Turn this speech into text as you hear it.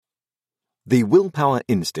The Willpower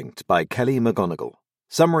Instinct by Kelly McGonigal.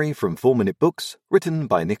 Summary from 4-Minute Books, written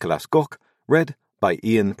by Nicholas Goch, read by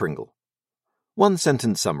Ian Pringle.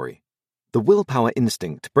 One-sentence summary. The willpower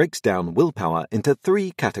instinct breaks down willpower into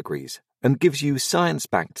 3 categories and gives you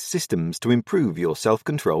science-backed systems to improve your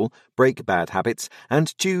self-control, break bad habits,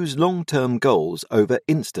 and choose long-term goals over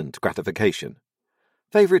instant gratification.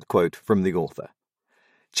 Favorite quote from the author.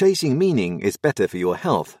 Chasing meaning is better for your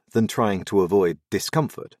health than trying to avoid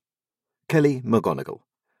discomfort. Kelly McGonigal.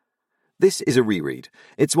 This is a reread.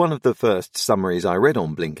 It's one of the first summaries I read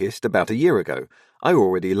on Blinkist about a year ago. I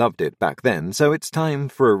already loved it back then, so it's time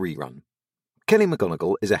for a rerun. Kelly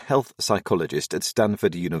McGonigal is a health psychologist at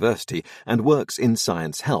Stanford University and works in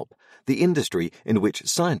Science Help, the industry in which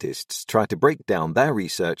scientists try to break down their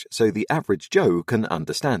research so the average Joe can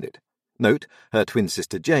understand it. Note, her twin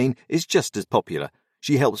sister Jane is just as popular.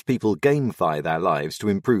 She helps people gamify their lives to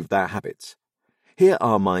improve their habits. Here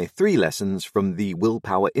are my 3 lessons from the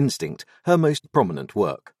Willpower Instinct, her most prominent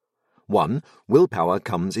work. 1. Willpower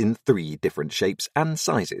comes in 3 different shapes and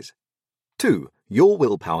sizes. 2. Your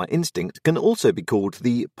willpower instinct can also be called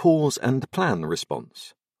the pause and plan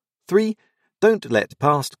response. 3. Don't let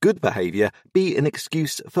past good behavior be an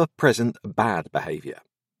excuse for present bad behavior.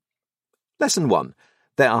 Lesson 1.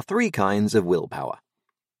 There are 3 kinds of willpower.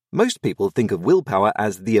 Most people think of willpower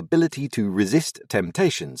as the ability to resist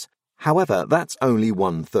temptations. However, that's only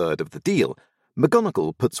 1/3 of the deal.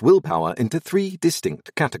 McGonigal puts willpower into 3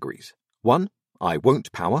 distinct categories. 1. I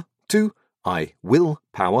won't power. 2. I will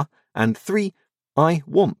power. And 3. I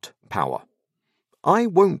want power. I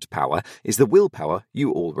won't power is the willpower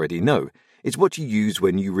you already know. It's what you use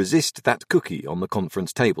when you resist that cookie on the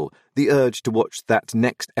conference table, the urge to watch that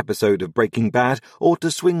next episode of Breaking Bad, or to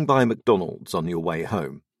swing by McDonald's on your way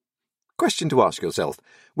home. Question to ask yourself,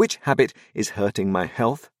 which habit is hurting my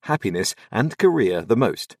health, happiness, and career the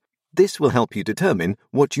most? This will help you determine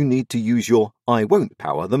what you need to use your I won't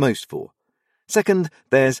power the most for. Second,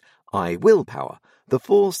 there's I will power, the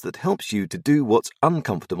force that helps you to do what's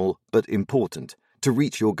uncomfortable but important, to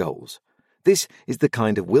reach your goals. This is the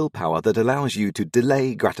kind of willpower that allows you to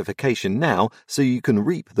delay gratification now so you can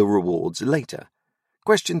reap the rewards later.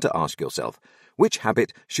 Question to ask yourself, which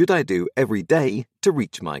habit should I do every day to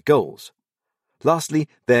reach my goals? Lastly,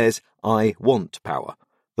 there's I want power,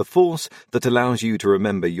 the force that allows you to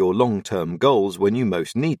remember your long-term goals when you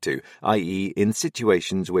most need to, i.e. in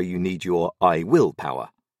situations where you need your I will power.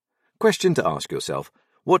 Question to ask yourself,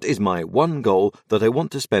 what is my one goal that I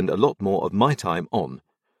want to spend a lot more of my time on?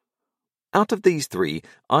 Out of these 3,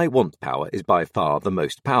 I want power is by far the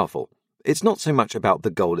most powerful. It's not so much about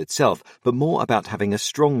the goal itself, but more about having a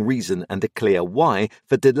strong reason and a clear why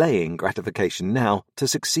for delaying gratification now to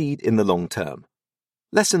succeed in the long term.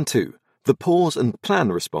 Lesson 2. The pause and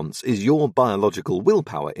plan response is your biological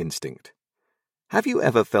willpower instinct. Have you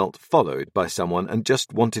ever felt followed by someone and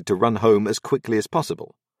just wanted to run home as quickly as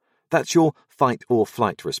possible? That's your fight or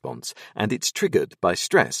flight response, and it's triggered by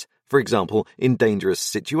stress, for example, in dangerous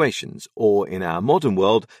situations, or in our modern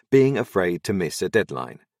world, being afraid to miss a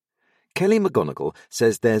deadline. Kelly McGonigal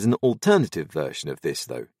says there's an alternative version of this,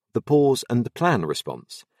 though, the pause and plan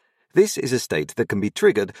response. This is a state that can be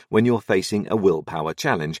triggered when you're facing a willpower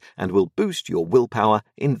challenge and will boost your willpower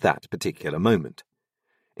in that particular moment.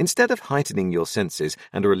 Instead of heightening your senses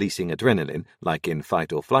and releasing adrenaline, like in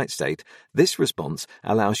fight or flight state, this response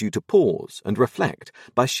allows you to pause and reflect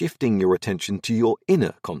by shifting your attention to your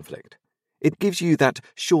inner conflict. It gives you that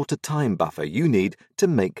shorter time buffer you need to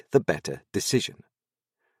make the better decision.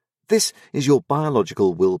 This is your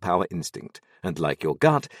biological willpower instinct, and like your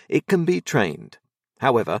gut, it can be trained.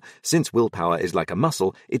 However, since willpower is like a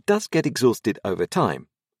muscle, it does get exhausted over time.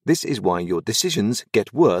 This is why your decisions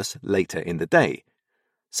get worse later in the day.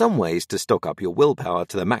 Some ways to stock up your willpower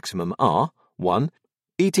to the maximum are 1.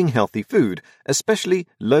 Eating healthy food, especially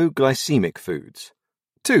low glycemic foods.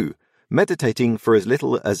 2. Meditating for as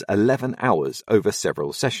little as 11 hours over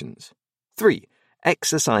several sessions. 3.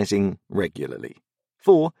 Exercising regularly.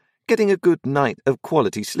 4. Getting a good night of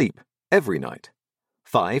quality sleep every night.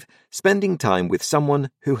 5. Spending time with someone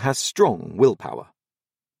who has strong willpower.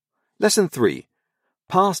 Lesson 3.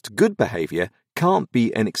 Past good behavior can't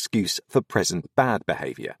be an excuse for present bad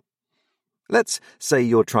behavior. Let's say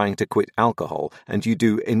you're trying to quit alcohol and you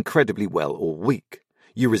do incredibly well all week.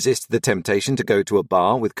 You resist the temptation to go to a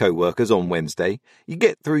bar with co-workers on Wednesday. You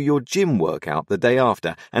get through your gym workout the day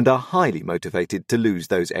after and are highly motivated to lose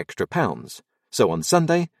those extra pounds. So on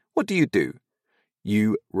Sunday, what do?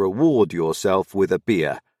 You reward yourself with a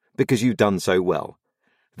beer because you've done so well.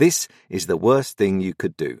 This is the worst thing you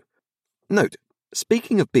could do. Note,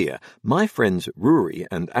 Speaking of beer, my friends Rory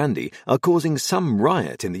and Andy are causing some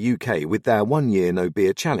riot in the UK with their 1 year no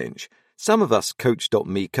beer challenge. Some of us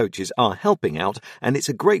Coach.me coaches are helping out, and it's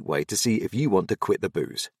a great way to see if you want to quit the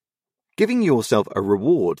booze. Giving yourself a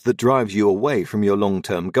reward that drives you away from your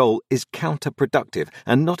long-term goal is counterproductive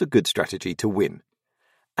and not a good strategy to win.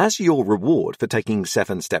 As your reward for taking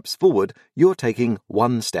 7 steps forward, you're taking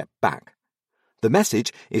 1 step back. The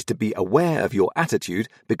message is to be aware of your attitude,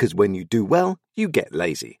 because when you do well, you get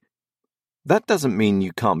lazy. That doesn't mean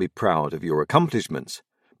you can't be proud of your accomplishments,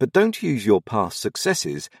 but don't use your past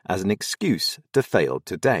successes as an excuse to fail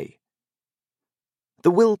today. The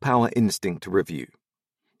Willpower Instinct Review.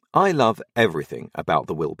 I love everything about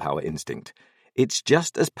the Willpower Instinct. It's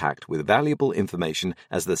just as packed with valuable information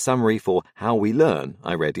as the summary for How We Learn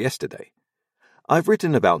I read yesterday. I've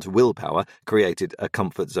written about willpower, created a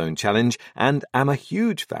comfort zone challenge, and am a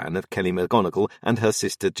huge fan of Kelly McGonigal and her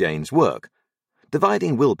sister Jane's work.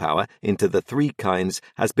 Dividing willpower into the 3 kinds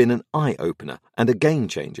has been an eye-opener and a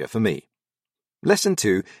game-changer for me. Lesson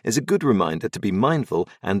 2 is a good reminder to be mindful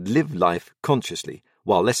and live life consciously,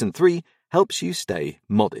 while Lesson 3 helps you stay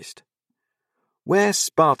modest. Where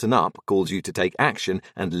Spartan Up calls you to take action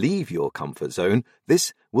and leave your comfort zone,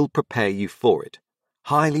 this will prepare you for it.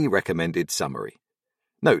 Highly recommended summary.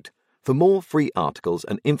 Note, for more free articles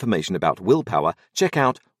and information about willpower, check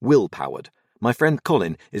out Willpowered. My friend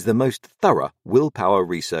Colin is the most thorough willpower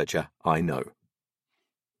researcher I know.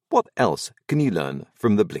 What else can you learn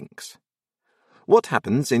from the blinks? What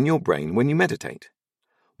happens in your brain when you meditate?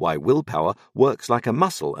 Why willpower works like a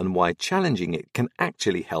muscle and why challenging it can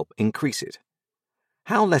actually help increase it.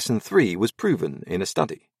 How Lesson 3 was proven in a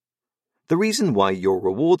study. The reason why your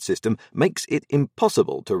reward system makes it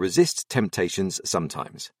impossible to resist temptations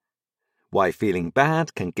sometimes. Why feeling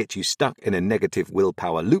bad can get you stuck in a negative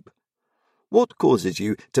willpower loop. What causes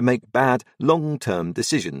you to make bad long-term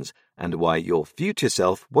decisions, and why your future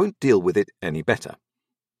self won't deal with it any better.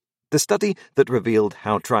 The study that revealed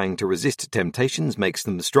how trying to resist temptations makes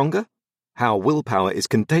them stronger. How willpower is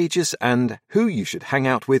contagious, and who you should hang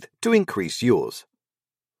out with to increase yours.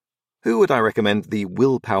 Who would I recommend the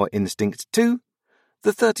Willpower Instinct to?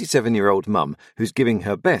 The 37-year-old mum who's giving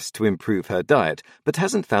her best to improve her diet but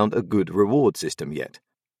hasn't found a good reward system yet.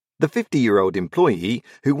 The 50-year-old employee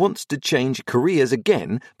who wants to change careers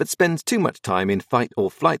again but spends too much time in fight or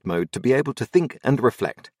flight mode to be able to think and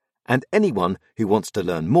reflect. And anyone who wants to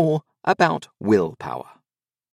learn more about willpower.